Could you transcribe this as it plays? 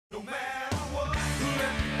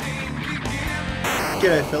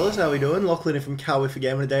G'day fellas, how we doing? Lachlan here from Cowboy for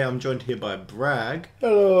Gaming. Today I'm joined here by Bragg.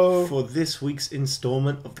 Hello. For this week's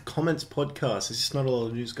installment of the Comments Podcast. There's just not a lot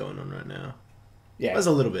of news going on right now. Yeah. There's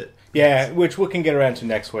a little bit. Yeah, which we can get around to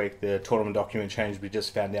next week. The tournament document change we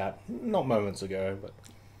just found out not moments ago, but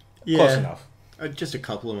close enough. Just a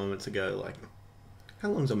couple of moments ago. Like, how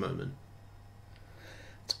long's a moment?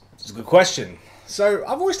 It's a good question. So,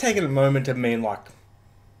 I've always taken a moment to mean like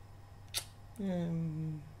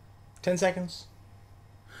 10 seconds.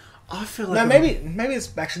 I feel like maybe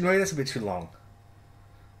that's a bit too long.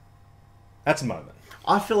 That's a moment.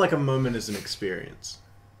 I feel like a moment is an experience.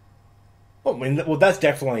 Well, that's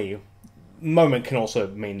definitely... Moment can also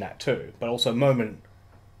mean that too. But also moment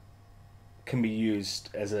can be used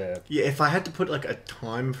as a... Yeah, if I had to put like a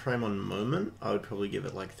time frame on moment, I would probably give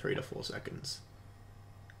it like 3 to 4 seconds.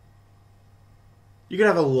 You could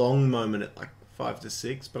have a long moment at like 5 to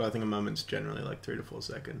 6, but I think a moment's generally like 3 to 4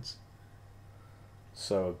 seconds.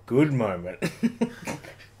 So a good moment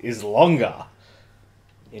is longer.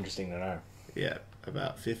 Interesting to know. Yeah,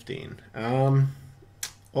 about 15.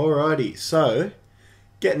 Alrighty, so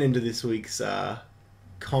getting into this week's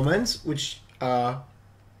comments, which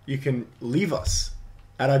you can leave us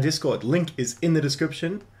at our Discord. Link is in the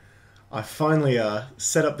description. I finally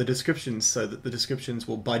set up the descriptions so that the descriptions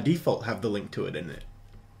will by default have the link to it in it.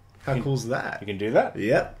 How cool is that? You can do that?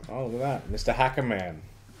 Yep. Oh, look at that. Mr. Hacker Man.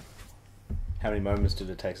 How many moments did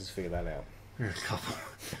it take us to figure that out? A couple.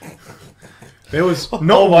 There was not.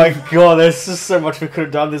 Oh my god! There's just so much we could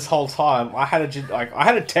have done this whole time. I had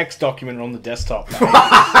a text document on the desktop.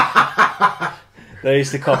 They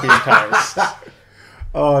used to copy and paste.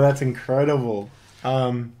 Oh, that's incredible.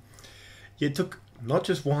 It took not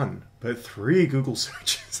just one, but 3 Google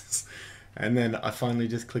searches, and then I finally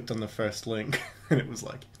just clicked on the first link, and it was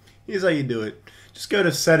like, "Here's how you do it. Just go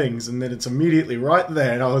to settings," and then it's immediately right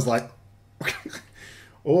there, and I was like.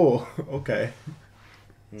 Oh, okay.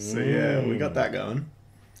 So yeah, we got that going.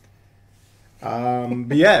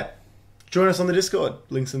 But yeah, join us on the Discord.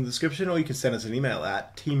 Links in the description, or you can send us an email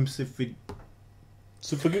at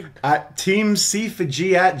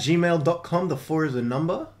teamc4g@gmail.com. The 4 is a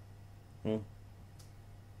number. Maybe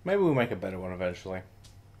we'll make a better one eventually.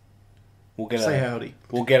 We'll get Say howdy.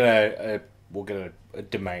 We'll get a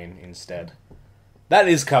domain instead. That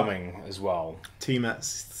is coming as well. Team at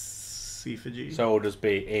C4G. So it'll just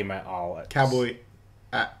be email at Cowboy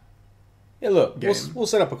at. Yeah, look, game. we'll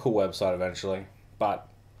set up a cool website eventually, but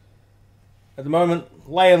at the moment,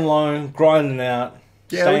 laying low, grinding out,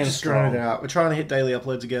 yeah, staying we're just strong. grinding it out. We're trying to hit daily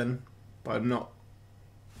uploads again, but I'm not.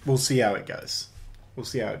 We'll see how it goes. We'll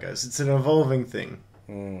see how it goes. It's an evolving thing.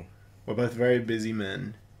 We're both very busy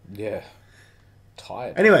men. Yeah,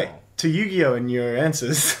 tired. Anyway, to Yu-Gi-Oh and your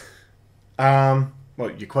answers. Well,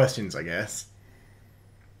 your questions, I guess.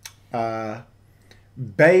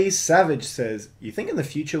 Bay Savage says, "You think in the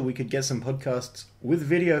future we could get some podcasts with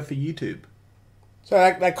video for YouTube?" So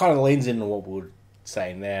that kind of leans into what we were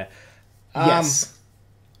saying there. Yes.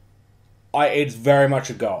 It's very much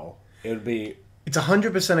a goal. It would be... It's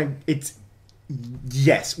 100%... It's...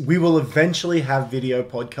 Yes, we will eventually have video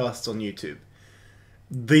podcasts on YouTube.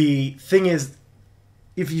 The thing is,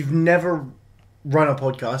 if you've never run a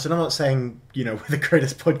podcast, and I'm not saying, we're the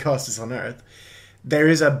greatest podcasters on earth, there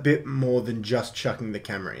is a bit more than just chucking the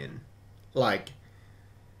camera in. Like,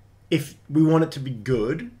 if we want it to be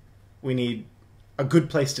good, we need a good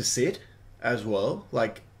place to sit as well.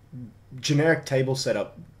 Like, generic table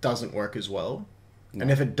setup doesn't work as well. No.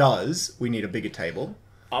 And if it does, we need a bigger table.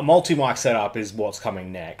 A multi-mic setup is what's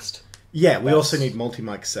coming next. Yeah, we also need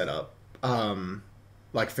multi-mic setup.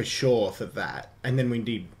 Like, for sure for that. And then we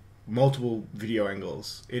need multiple video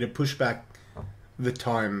angles. It'll push back the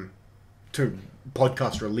time to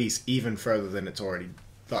podcast release even further than it's already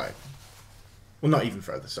like, well, not even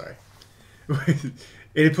further, sorry.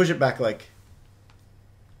 It'd push it back like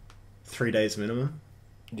 3 days minimum.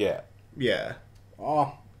 Yeah.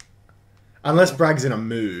 Oh, unless Bragg's in a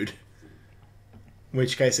mood, in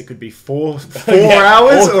which case it could be four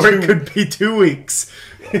hours, or it could be 2 weeks.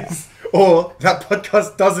 Yeah. Or that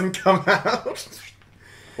podcast doesn't come out.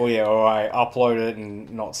 Well, yeah, or I upload it and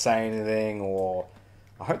not say anything, or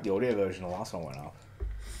I hope the audio version of the last one went up.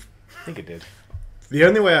 I think it did. The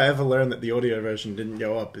only way I ever learned that the audio version didn't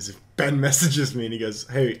go up is if Ben messages me and he goes,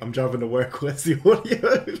 "Hey, I'm driving to work, where's the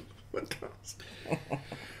audio podcast?"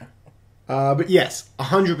 But yes,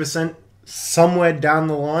 100%, somewhere down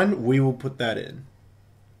the line, we will put that in.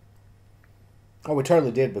 Oh, we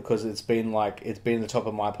totally did, because it's been the top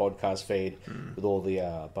of my podcast feed with all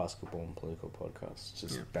the basketball and political podcasts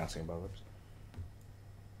just bouncing above it.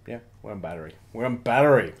 Yeah, we're on battery.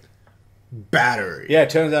 battery. Yeah, it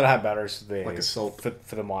turns out I had batteries there. Like a salt.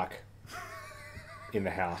 For the mic. In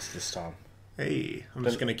the house this time. Hey, I'm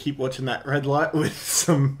just going to keep watching that red light with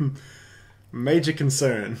some major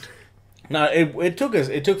concern. No, it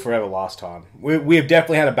took forever last time. We have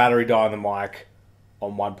definitely had a battery die on the mic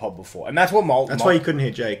on one pod before. And that's what That's why you couldn't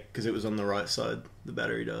hear Jake, because it was on the right side. The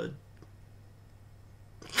battery died.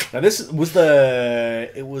 Now this was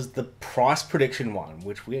the price prediction one,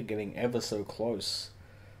 which we are getting ever so close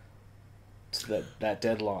to that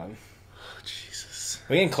deadline. Oh, Jesus.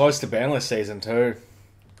 We're getting close to banlist season too.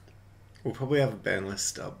 We'll probably have a ban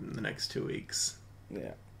list up in the next 2 weeks.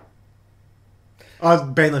 Yeah.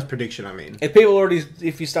 Ban list prediction, I mean.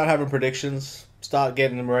 If you start having predictions, start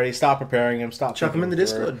getting them ready, start preparing them, start chuck them in the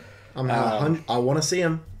Discord. I want to see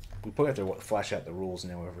them. We probably have to flash out the rules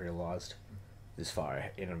now. We've realised this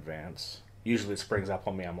far in advance. Usually it springs up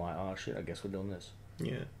on me. I'm like, oh shit, I guess we're doing this.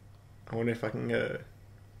 Yeah. I wonder if I can go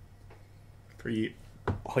for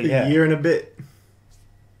a yeah. year and a bit.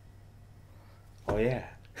 Oh yeah.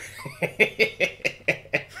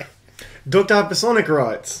 Dr. Hypersonic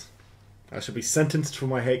writes, I shall be sentenced for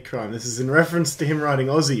my hate crime. This is in reference to him writing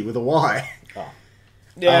Aussie with a Y. Oh.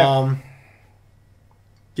 Yeah.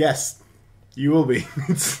 Yes, you will be.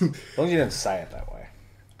 As long as you don't say it that way.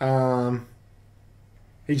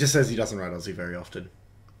 He just says he doesn't write Aussie very often.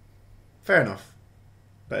 Fair enough.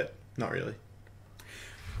 But not really.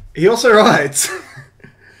 He also writes,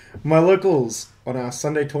 my locals on our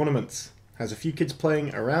Sunday tournaments has a few kids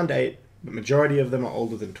playing around 8, but majority of them are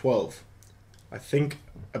older than 12. I think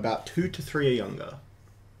about 2 to 3 are younger.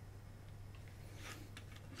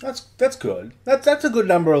 That's good. That's a good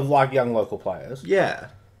number of like young local players. Yeah.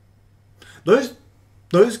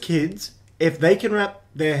 Those kids, if they can wrap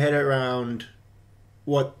their head around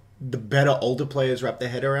what the better older players wrap their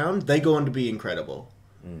head around, they go on to be incredible.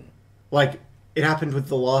 Mm. Like, it happened with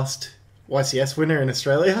the last YCS winner in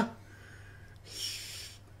Australia.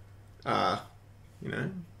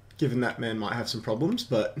 Given that man might have some problems,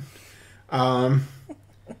 but,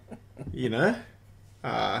 he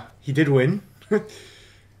did win. It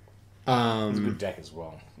was a good deck as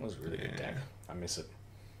well. It was a really good deck. I miss it.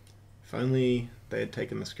 If only they had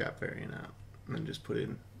taken the scrap variant out and then just put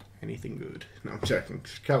in anything good. No, I'm joking.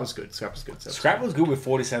 Scrap was good. Scrap was good with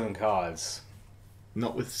 47 cards.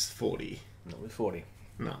 Not with 40. Not with 40.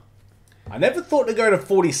 No. I never thought to go to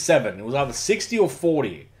 47. It was either 60 or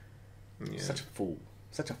 40. Yeah. Such a fool.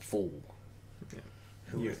 Yeah.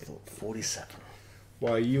 Who would have thought 47?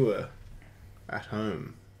 While you were at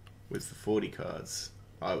home with the 40 cards,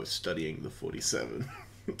 I was studying the 47.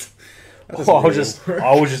 I was just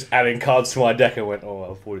adding cards to my deck and went,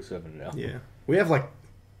 47 now. Yeah. We have like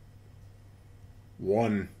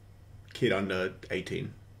one kid under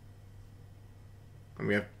 18. And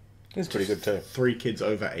we have It's pretty good too. 3 kids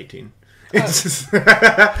over 18. And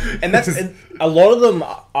a lot of them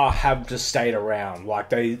have just stayed around.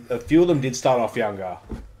 Like a few of them did start off younger.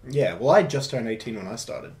 Yeah, well, I just turned 18 when I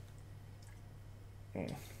started.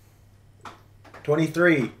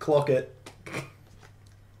 23, clock it.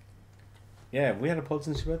 Yeah, we had a pod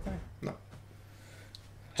since your birthday. No.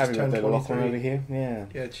 Happy turned birthday to Lachlan 23. over here. Yeah.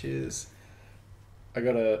 Yeah, cheers. I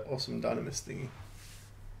got a awesome Dynamis thingy.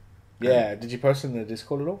 Yeah, did you post it in the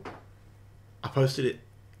Discord at all? I posted it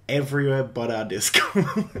everywhere but our Discord.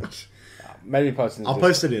 Maybe post it in the I'll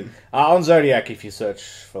Discord. post it in. On Zodiac, if you search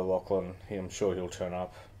for Lachlan, I'm sure he'll turn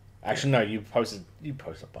up. Actually, no, you posted a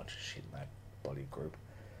bunch of shit in that bloody group.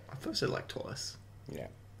 I posted like twice. Yeah.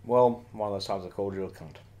 Well, one of those times I called you a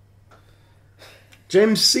cunt.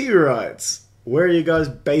 James C. writes, where are you guys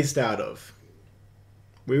based out of?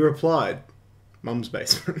 We replied, Mum's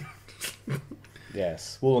basement.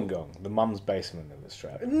 Yes, Wollongong, the mum's basement of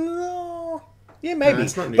Australia. No. Yeah, maybe. No,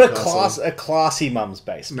 it's not but Newcastle. a classy mum's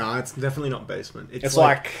basement. No, it's definitely not basement. It's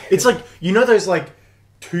like you know those like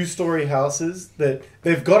 2-story houses that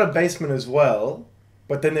they've got a basement as well,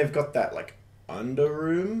 but then they've got that like under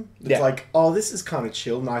room. It's like, oh, this is kind of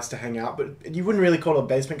chill, nice to hang out, but you wouldn't really call it a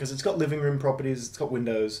basement because it's got living room properties, it's got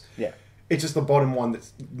windows. Yeah. It's just the bottom one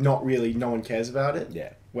that's not really, no one cares about it.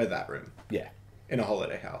 Yeah. We're that room. Yeah. In a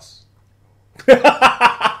holiday house.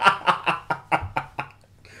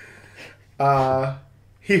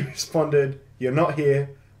 He responded, you're not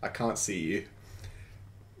here, I can't see you.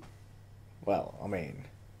 Well, I mean...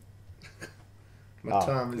 My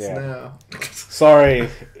time is now. Sorry,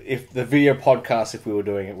 if the video podcast, if we were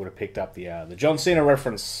doing it, would have picked up the John Cena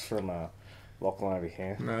reference from Lachlan over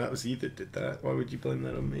here. No, that was you that did that. Why would you blame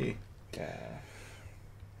that on me? Yeah.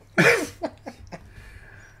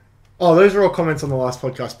 Oh, those are all comments on the last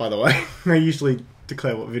podcast, by the way. I usually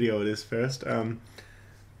declare what video it is first. On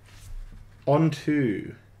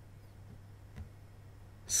to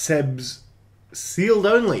Seb's Sealed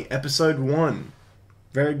Only, episode 1.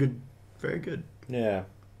 Very good. Very good. Yeah.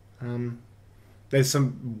 There's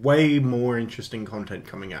some way more interesting content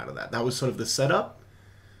coming out of that. That was sort of the setup.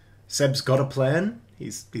 Seb's got a plan.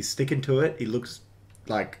 He's sticking to it. He looks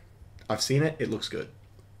like... I've seen it. It looks good.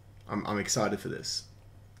 I'm excited for this.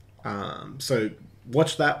 So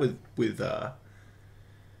watch that with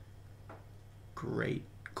great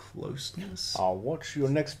closeness. I'll watch your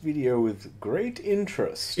next video with great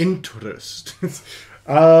interest. Edwin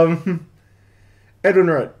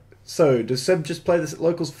wrote, so does Seb just play this at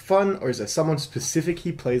locals for fun, or is there someone specific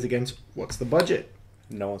he plays against? What's the budget?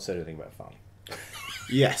 No one said anything about fun.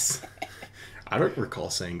 Yes. I don't recall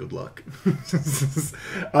saying good luck.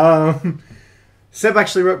 Seb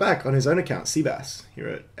actually wrote back on his own account, Seabass. He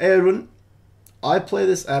wrote, hey Edwin, I play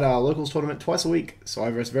this at our locals tournament twice a week, so I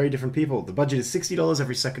verse very different people. The budget is $60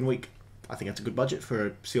 every second week. I think that's a good budget for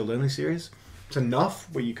a sealed only series. It's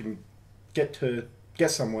enough where you can get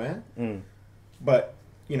somewhere. But,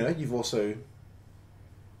 you know, you've also...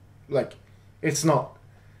 Like, it's not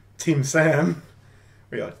Team Sam.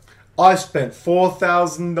 Where you're like, I spent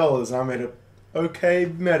 $4,000 and I made a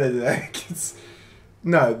okay meta deck.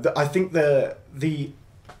 I think the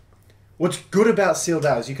what's good about Sealed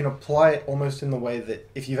Out is you can apply it almost in the way that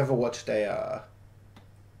if you've ever watched a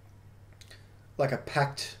like a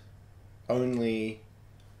packed only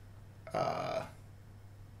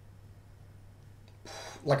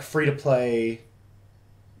like free to play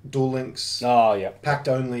Duel Links. Oh yeah. Packed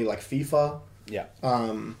only like FIFA. Yeah.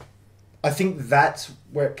 I think that's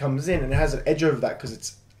where it comes in, and it has an edge over that because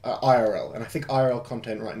it's IRL, and I think IRL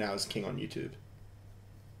content right now is king on YouTube.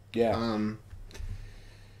 Yeah.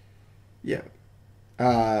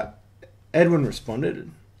 Edwin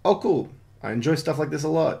responded, oh cool, I enjoy stuff like this a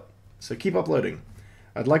lot, so keep uploading.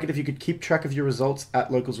 I'd like it if you could keep track of your results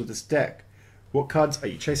at locals with this deck. What cards are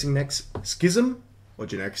you chasing next? Schism or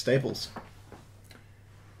generic staples?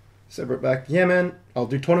 Separate back, yeah man, I'll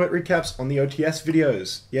do tournament recaps on the OTS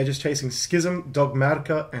videos. Yeah, just chasing Schism,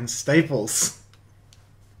 Dogmatica, and staples.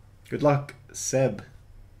 Good luck, Seb.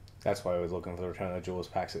 That's why I was looking for the Return of the Jewels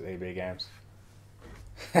packs at EB Games.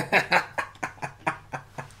 I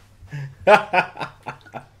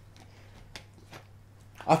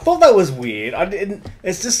thought that was weird. I didn't.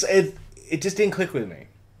 It's just it just didn't click with me.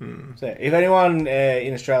 So if anyone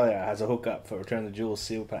in Australia has a hookup for Return of the Jewels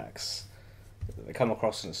seal packs that they come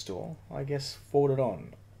across in a store, I guess forward it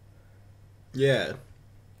on. Yeah.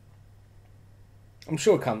 I'm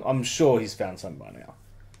sure he's found some by now.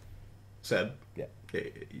 Seb? Yeah. Yeah,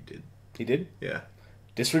 he did. He did? Yeah.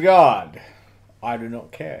 Disregard. I do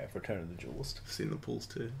not care for Return of the Duelist. I've seen the pools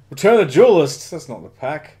too. Return of the Duelist? That's not the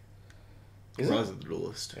pack. Is Rise it? of the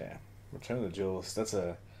Duelist. Yeah. Return of the Duelist. That's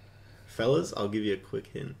a... Fellas, I'll give you a quick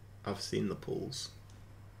hint. I've seen the pools.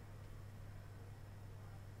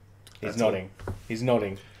 He's nodding. He's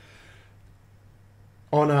nodding.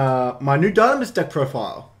 On my new Dynamis deck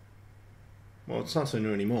profile. Well, it's not so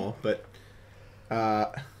new anymore, but...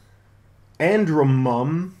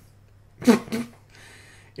 Andromum...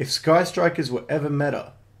 If Sky Strikers were ever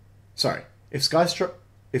meta... Sorry. If Sky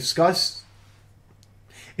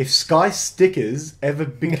Stickers ever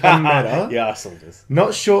become meta... Yeah, I saw this.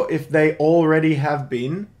 Not sure if they already have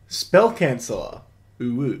been. Spell Canceller.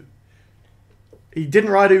 Uwu. He didn't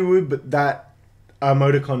write Uwu, but that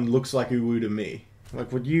emoticon looks like Uwu to me. Like,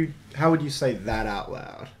 how would you say that out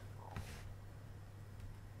loud?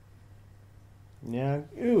 Yeah,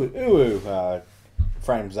 Uwu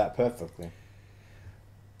frames that perfectly.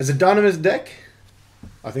 As a Dynamis deck,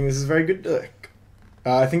 I think this is a very good deck.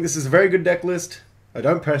 I think this is a very good deck list. I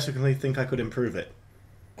don't personally think I could improve it.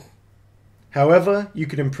 However, you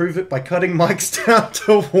could improve it by cutting Mike's down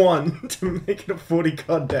to 1 to make it a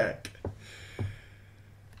 40-card deck.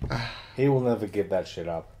 He will never give that shit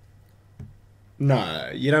up. No,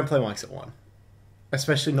 you don't play Mike's at 1.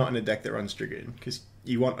 Especially not in a deck that runs Dragoon, because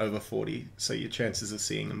you want over 40, so your chances of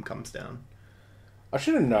seeing them comes down. I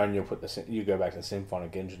should have known you go back to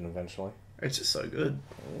Symphonic Engine eventually. It's just so good.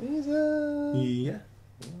 Is it? Yeah.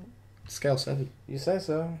 Scale 7. You say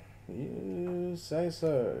so. You say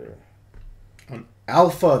so. On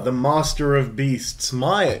Alpha, the Master of Beasts,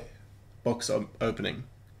 my box opening.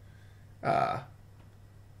 For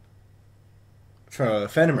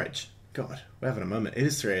Phantom Rage. God, we're having a moment. It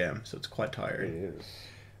is 3 AM, so it's quite tiring. It is.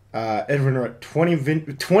 Edwin wrote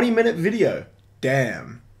 20-minute video.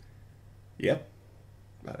 Damn. Yep.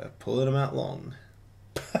 Pulling them out long.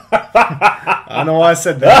 I don't know why I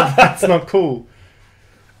said that. That's not cool.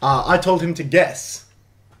 I told him to guess.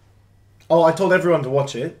 Oh, I told everyone to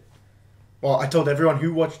watch it. Well, I told everyone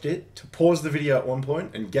who watched it to pause the video at one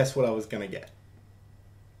point and guess what I was going to get.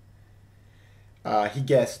 He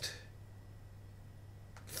guessed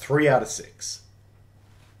 3 out of 6.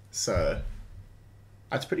 So,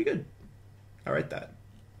 that's pretty good. I rate that.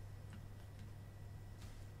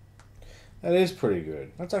 That is pretty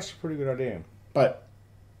good. That's actually a pretty good idea. But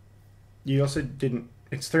you also didn't...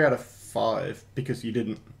 It's 3 out of 5 because you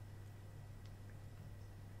didn't...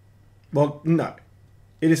 Well, no.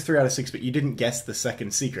 It is 3 out of 6, but you didn't guess the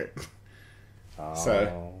second secret. Oh.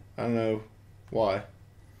 So, I don't know why.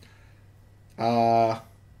 And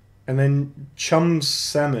then Chum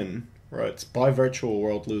Salmon writes, "Buy Virtual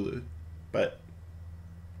World Lulu," but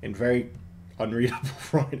in very unreadable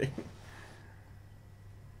writing.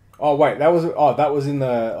 Oh wait, that was in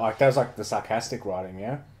the that was like the sarcastic writing,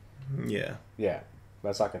 yeah. Yeah. Yeah,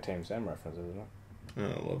 that's like a Team Sam reference, isn't it?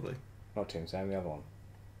 Oh, lovely. Not Team Sam, the other one.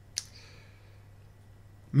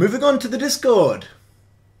 Moving on to the Discord.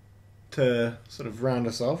 To sort of round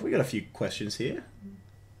us off, we got a few questions here.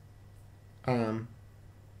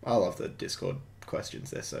 I love the Discord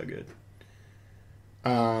questions, they're so good.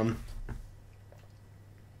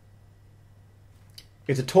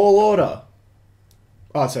 It's a tall order.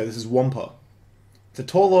 Oh, sorry, this is Wampa. It's a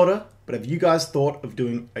tall order, but have you guys thought of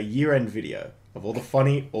doing a year-end video of all the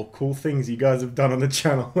funny or cool things you guys have done on the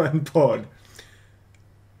channel and pod?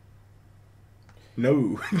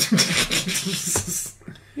 No.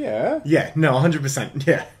 Yeah. Yeah, no, 100%,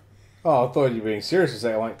 yeah. Oh, I thought you were being serious for a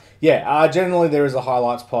second. Like, yeah, generally there is a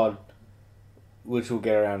highlights pod, which we'll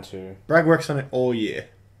get around to. Bragg works on it all year.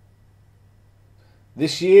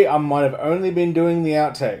 This year, I might have only been doing the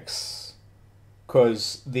outtakes.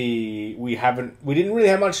 Because we didn't really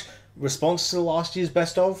have much response to last year's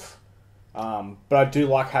best of. But I do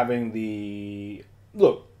like having the...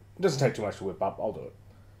 Look, it doesn't take too much to whip up, I'll do it.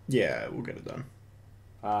 Yeah, we'll get it done.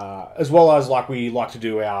 As well as we like to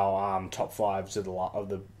do our top fives of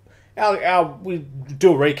we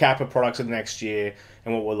do a recap of products of the next year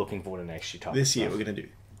and what we're looking forward to next year. This year we're going to do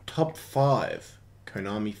top 5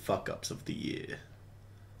 Konami fuck-ups of the year.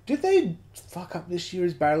 Did they fuck up this year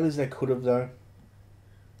as badly as they could have, though?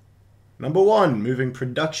 Number 1, moving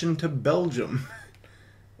production to Belgium.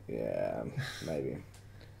 Yeah, maybe.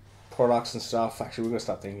 Products and stuff. Actually, we've got to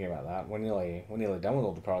start thinking about that. We're nearly done with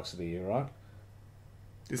all the products of the year, right?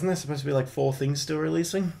 Isn't there supposed to be 4 things still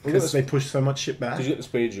releasing? Because they push so much shit back. Did you get the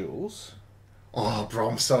Speed Jewels? Oh, bro,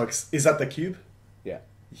 I'm so excited. Is that the cube? Yeah.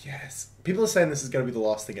 Yes. People are saying this is going to be the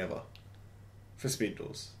last thing ever for Speed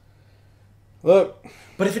Duels. Look.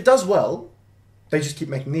 But if it does well, they just keep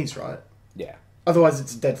making these, right? Yeah. Otherwise,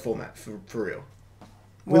 it's a dead format, for real.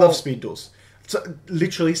 We love Speed Duels. So,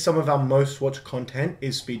 literally, some of our most watched content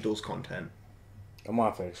is Speed Duels content. I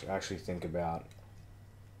might have to actually think about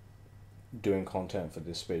doing content for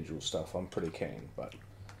this Speed Duels stuff. I'm pretty keen, but...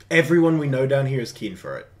 Everyone we know down here is keen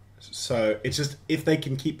for it. So, it's just, if they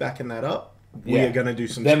can keep backing that up, we are going to do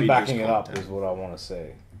some Speed Duels content. Them backing it up is what I want to see.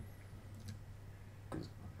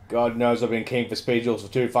 God knows I've been keen for Speed Duels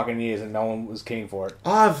for 2 fucking years and no one was keen for it.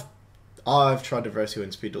 I've tried to verse you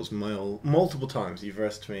in Speed Duels multiple times. You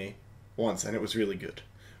versed me once and it was really good.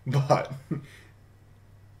 But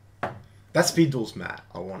that Speed Duels map,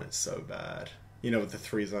 I want it so bad. You know, with the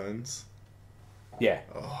 3 zones. Yeah.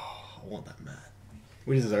 Oh, I want that map.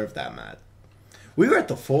 We deserve that map. We were at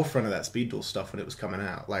the forefront of that Speed Duels stuff when it was coming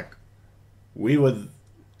out. We were,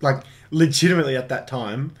 legitimately at that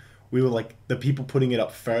time, we were, the people putting it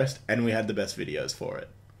up first, and we had the best videos for it.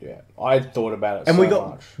 Yeah. I thought about it and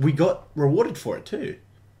much. we got rewarded for it, too.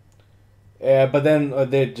 Yeah, but then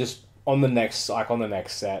they're just, on the next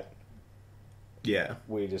set, yeah,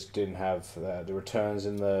 we just didn't have the returns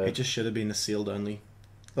in the... It just should have been a sealed only.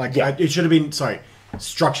 It should have been,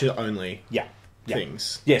 structure only. Yeah.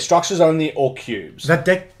 Things. Yeah, structures only or cubes. That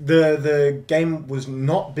deck, the game was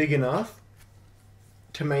not big enough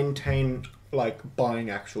to maintain buying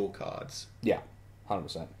actual cards. Yeah,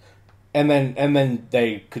 100%. And then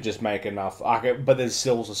they could just make enough. But there's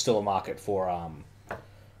still a market for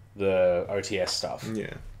the OTS stuff.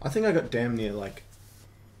 Yeah, I think I got damn near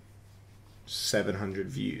 700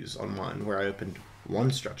 views on mine where I opened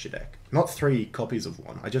 1 structure deck, not 3 copies of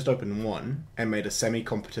one. I just opened 1 and made a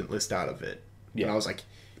semi-competent list out of it. Yeah. And I was like,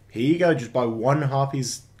 here you go, just buy 1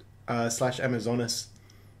 Harpies / Amazonas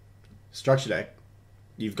structure deck.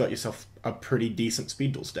 You've got yourself a pretty decent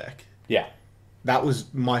Speed Duels deck. Yeah. That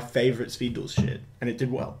was my favourite Speed Duels shit, and it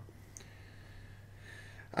did well.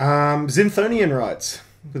 Zinthonian writes,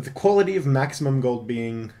 with the quality of maximum gold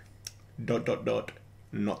being ... not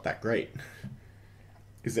that great.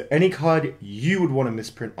 Is there any card you would want a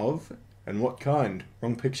misprint of, and what kind?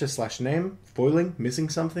 Wrong picture / name? Foiling? Missing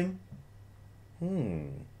something?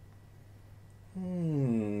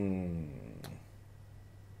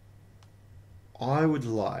 I would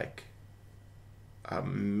like a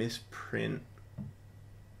misprint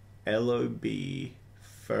LOB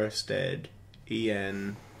First Ed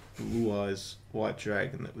EN Blue Eyes White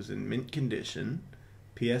Dragon that was in mint condition,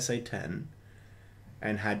 PSA 10,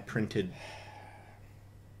 and had printed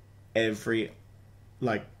every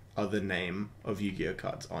other name of Yu-Gi-Oh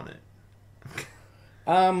cards on it.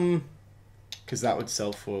 Because that would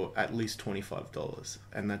sell for at least $25,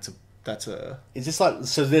 and that's a. Is this like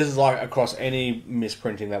so? This is like across any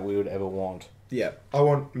misprinting that we would ever want. Yeah, I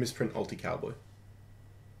want misprint Ulti Cowboy.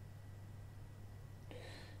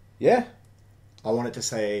 Yeah, I want it to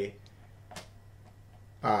say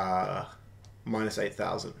minus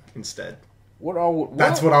 8,000 instead.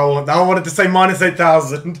 That's what I want. I want it to say minus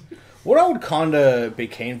 8,000. What I would kind of be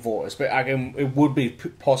keen for, it would be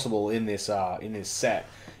possible in this set,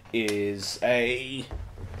 is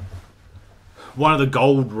one of the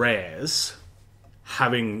gold rares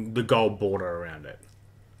having the gold border around it.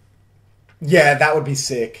 Yeah, that would be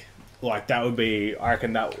sick. Like that would be, I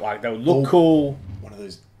reckon that would look cool. One of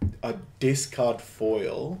those, a discard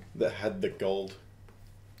foil that had the gold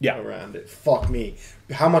around it. Fuck me.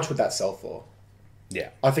 How much would that sell for? Yeah.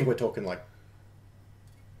 I think we're talking like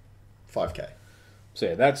 5K. So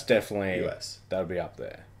yeah, that's definitely US. That would be up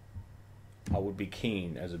there. I would be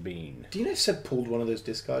keen as a bean. Do you know Seb pulled one of those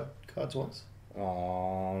discard cards once?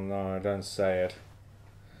 Oh no, don't say it.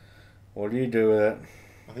 What do you do with it?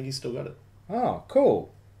 I think he's still got it. Oh,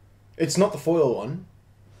 cool. It's not the foil one,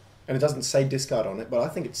 and it doesn't say discard on it, but I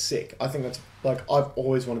think it's sick. I think that's, like, I've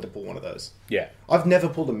always wanted to pull one of those. Yeah. I've never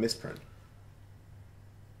pulled a misprint.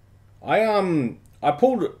 I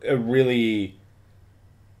pulled a really...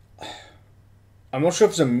 I'm not sure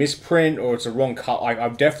if it's a misprint or it's a wrong card. Like,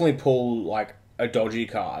 I've definitely pulled, like, a dodgy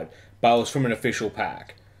card, but it was from an official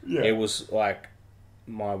pack. Yeah. It was, like,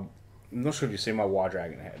 I'm not sure if you see my White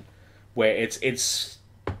Dragon head, where it's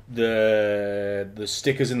the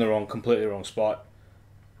sticker's in the completely wrong spot.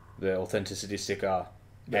 The authenticity sticker.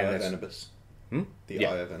 The Eye of Anubis. The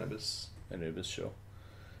Eye of Anubis. Anubis, sure.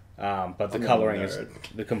 But the colouring is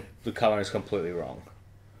the colouring is completely wrong.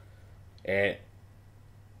 And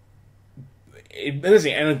at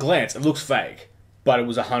a glance, it looks fake, but it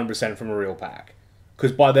was 100% from a real pack.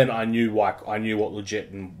 Because by then I knew what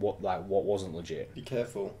legit and what wasn't legit. Be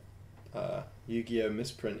careful. Yu-Gi-Oh!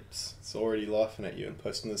 Misprints. It's already laughing at you and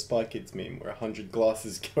posting the Spy Kids meme where 100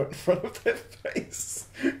 glasses go in front of their face.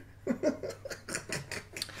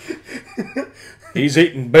 He's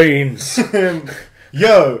eating beans.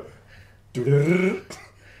 Yo!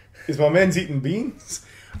 Is my man's eating beans?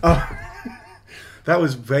 That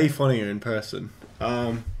was way funnier in person.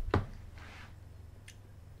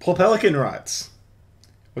 Pelican writes,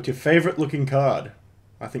 what's your favourite looking card?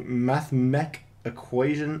 I think Math Mech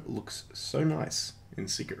Equation looks so nice in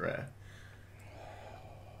Secret Rare.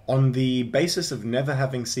 On the basis of never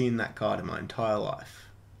having seen that card in my entire life,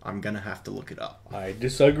 I'm going to have to look it up. I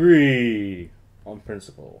disagree on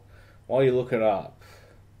principle. While you look it up,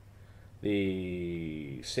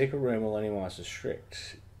 the Secret Rare Millennium Master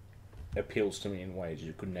Strict appeals to me in ways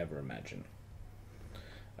you could never imagine.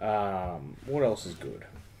 What else is good?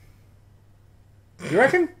 You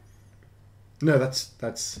reckon? No,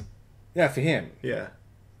 that's... Yeah, for him. Yeah.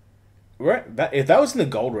 Right. If that was in the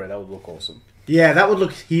gold rare, that would look awesome. Yeah, that would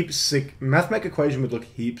look heaps sick. Mathematic Equation would look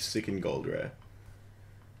heaps sick in gold rare.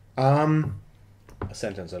 A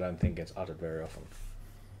sentence I don't think gets uttered very often.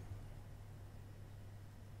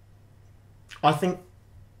 I think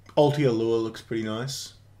Ulti Allure looks pretty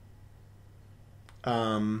nice.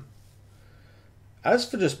 As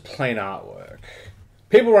for just plain artwork,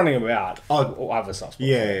 people running about, I have a soft spot.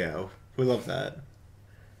 Yeah, we love that.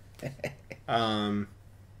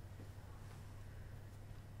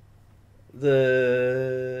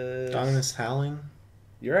 The Dynamis Howling,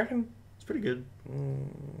 you reckon? It's pretty good.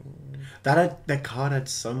 That card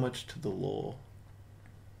adds so much to the lore.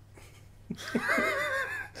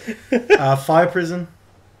 Fire Prison.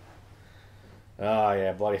 Oh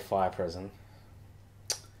yeah, bloody Fire Prison.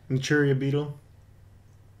 Naturia Beetle.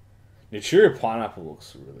 Naturia Pineapple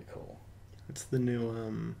looks really cool. It's the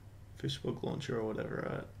new Fishbook launcher or whatever,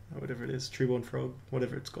 right? Or whatever it is. Treeborn Frog,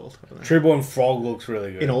 whatever it's called. I don't know. Treeborn Frog looks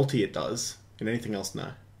really good. In Ulti it does. In anything else, no.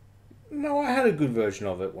 No, I had a good version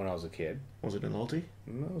of it when I was a kid. Was it in Ulti?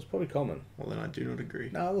 No, it was probably common. Well, then I do not agree.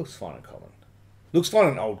 No, it looks fine in common. Looks fine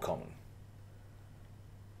in old common.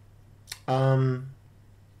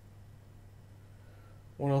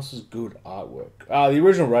 What else is good artwork? The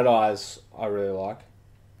original Red Eyes I really like.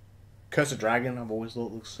 Curse of Dragon I've always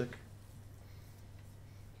thought looks sick.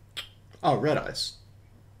 Oh, Red Eyes.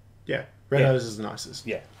 Yeah, Red Eyes is the nicest.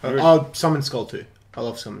 Yeah. Summon Skull too. I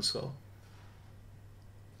love Summon Skull.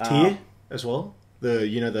 Tier as well.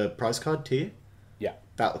 The prize card tier. Yeah.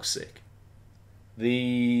 That looks sick.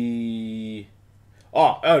 No,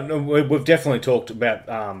 we've definitely talked about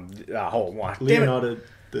hold on, Leonardo,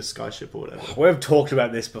 the skyship or whatever. We've talked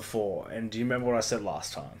about this before, and do you remember what I said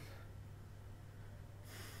last time?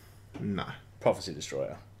 No. Prophecy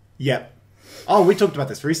Destroyer. Yep. Oh, we talked about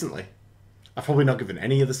this recently. I've probably not given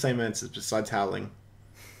any of the same answers besides howling.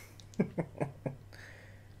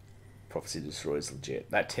 Prophecy Destroyer is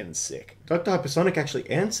legit. That 10's sick. Dr. Hypersonic actually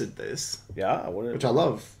answered this. Yeah? Which I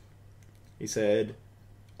love. He said,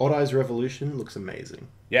 Odd Eyes Revolution looks amazing.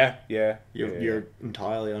 Yeah. You're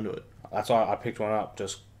entirely onto it. That's why I picked one up,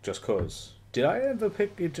 just cause. Did I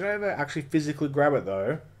ever actually physically grab it,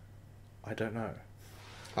 though? I don't know.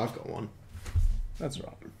 I've got one. That's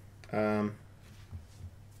right.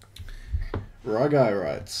 Ragai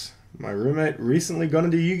writes, my roommate recently got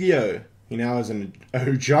into Yu-Gi-Oh! He now has an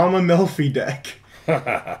Ojama Melfi deck.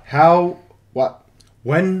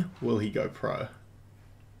 When will he go pro?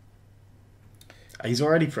 He's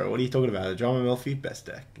already pro. What are you talking about? Ojama Melfi, best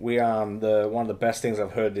deck. One of the best things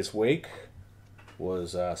I've heard this week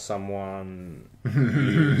was someone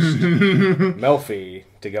used Melfi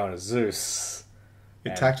to go into Zeus.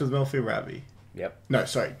 Attacked with Melfi Ravi. Yep. No,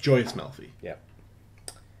 sorry, Joyous Melfi. Yep.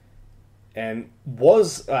 And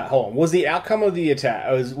was the outcome of the attack?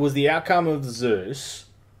 Was the outcome of the Zeus?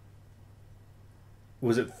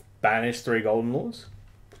 Was it banish 3 Golden Lords?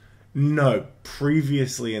 No,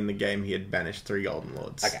 previously in the game he had banished 3 Golden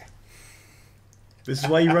Lords. Okay. This is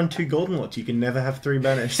why you run 2 Golden Lords. You can never have 3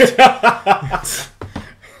 banished.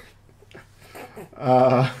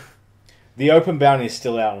 The open bounty is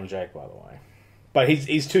still out on Jake, by the way. But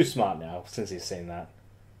he's too smart now since he's seen that.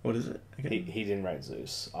 What is it? Okay. He didn't rate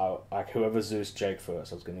Zeus. Whoever Zeus Jake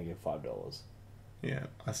first, I was going to give $5. Yeah,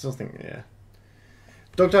 I still think, yeah.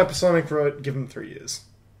 Dr. Hypersonic wrote, give him 3 years.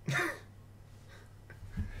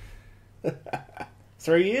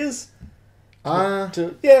 3 years?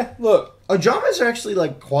 Yeah, look, Ojamas are actually,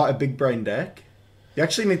 like, quite a big brain deck. You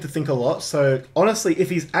actually need to think a lot, so, honestly, if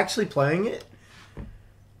he's actually playing it,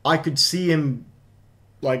 I could see him,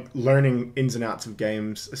 like, learning ins and outs of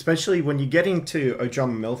games, especially when you get into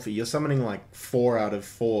Ojama Melfi, you're summoning, like, 4 out of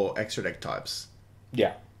 4 extra deck types.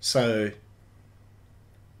 Yeah. So,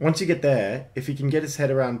 once you get there, if he can get his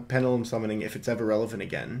head around Pendulum Summoning, if it's ever relevant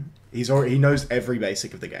again, he knows every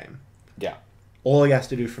basic of the game. Yeah. All he has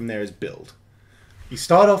to do from there is build. You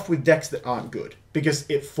start off with decks that aren't good, because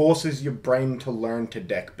it forces your brain to learn to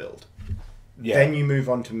deck build. Yeah. Then you move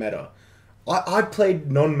on to meta. I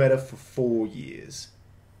played non-meta for 4 years,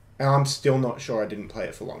 and I'm still not sure I didn't play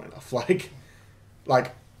it for long enough. Like,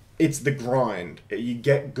 it's the grind. You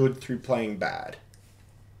get good through playing bad.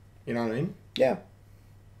 You know what I mean? Yeah.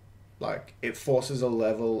 Like, it forces a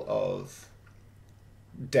level of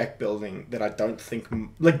deck building that I don't think...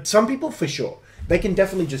 Like, some people, for sure, they can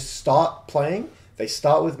definitely just start playing. They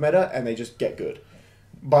start with meta, and they just get good.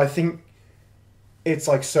 But I think it's,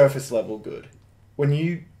 like, surface level good. When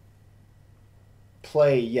you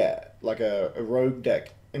play, like a rogue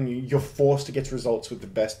deck, and you're forced to get results with the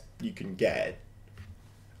best you can get,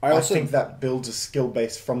 I think that builds a skill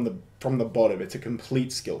base from the bottom. It's a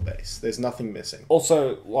complete skill base. There's nothing missing.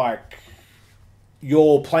 Also, like,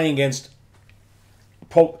 you're playing against...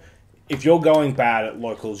 If you're going bad at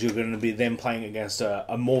locals, you're going to be then playing against a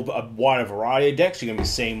wider variety of decks. You're going to be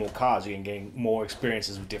seeing more cards. You're going to get more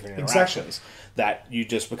experiences with different interactions. Exactly. That you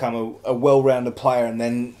just become a well-rounded player, and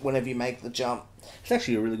then whenever you make the jump... It's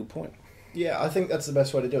actually a really good point. Yeah, I think that's the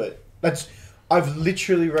best way to do it. I've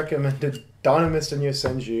literally recommended Dynamist and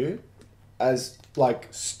Yosenju as, like,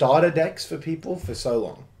 starter decks for people for so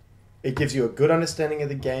long. It gives you a good understanding of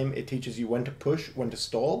the game. It teaches you when to push, when to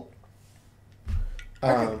stall.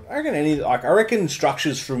 I reckon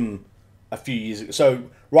structures from a few years ago. So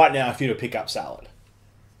right now, if you were to pick up Salad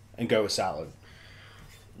and go with Salad,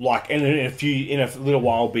 like in a little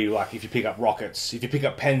while, be like if you pick up Rockets, if you pick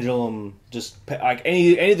up Pendulum, just like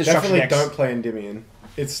any of the structure decks. Definitely don't play Endymion.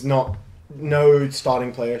 It's not. No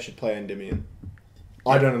starting player should play Endymion.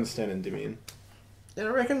 I don't understand Endymion. I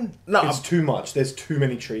reckon it's too much. There's too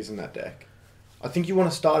many trees in that deck. I think you want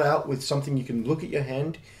to start out with something you can look at your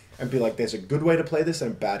hand and be like, there's a good way to play this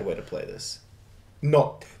and a bad way to play this.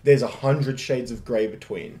 Not, there's 100 shades of grey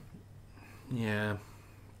between. Yeah.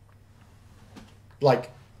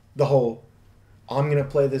 Like, the whole, I'm going to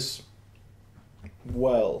play this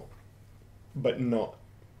well, but not,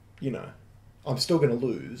 I'm still going to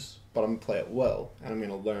lose, but I'm going to play it well, and I'm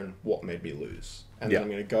going to learn what made me lose. And then I'm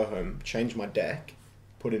going to go home, change my deck,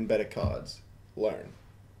 put in better cards, learn.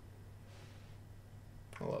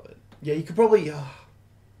 I love it. Yeah, you could probably...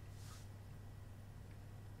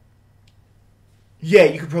 Yeah,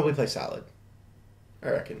 you could probably play salad.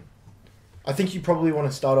 I reckon. I think you probably want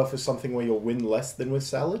to start off with something where you'll win less than with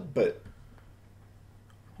salad, but...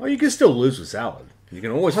 Well, you can still lose with salad. You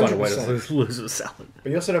can always find a way to 100%. lose with salad.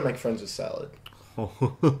 But you also don't make friends with salad.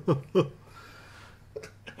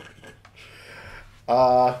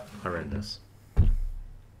 Horrendous.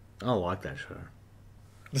 I like that show.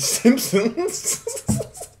 The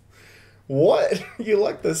Simpsons? What? You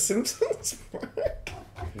like The Simpsons?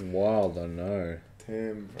 Wild, I know.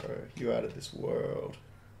 Damn, bro. You out of this world.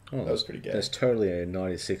 Oh, that was pretty gay. There's totally a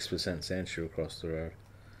 96% censure across the road.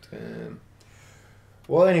 Damn.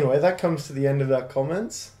 Well, anyway, that comes to the end of our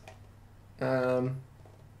comments. Thanks.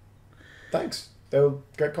 They were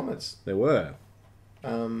great comments. There were.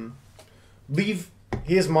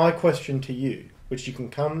 Here's my question to you, which you can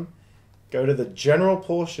go to the general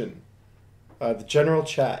portion, the general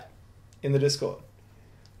chat in the Discord.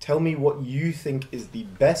 Tell me what you think is the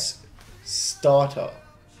best starter,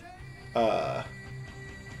 the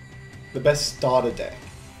best starter deck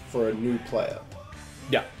for a new player.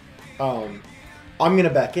 Yeah. I'm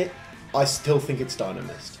gonna back it. I still think it's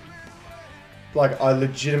Dynamist. Like, I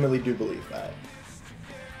legitimately do believe that.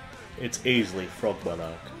 It's easily Frog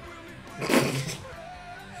Monarch.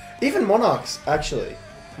 Even Monarchs, actually.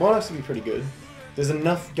 Monarchs would be pretty good. There's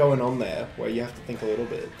enough going on there where you have to think a little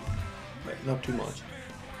bit. But not too much.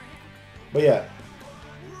 But yeah.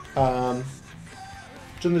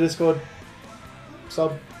 Join the Discord.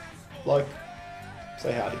 Sub. Like.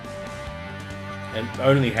 Say howdy. And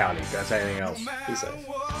only howdy, don't say anything else. Be safe.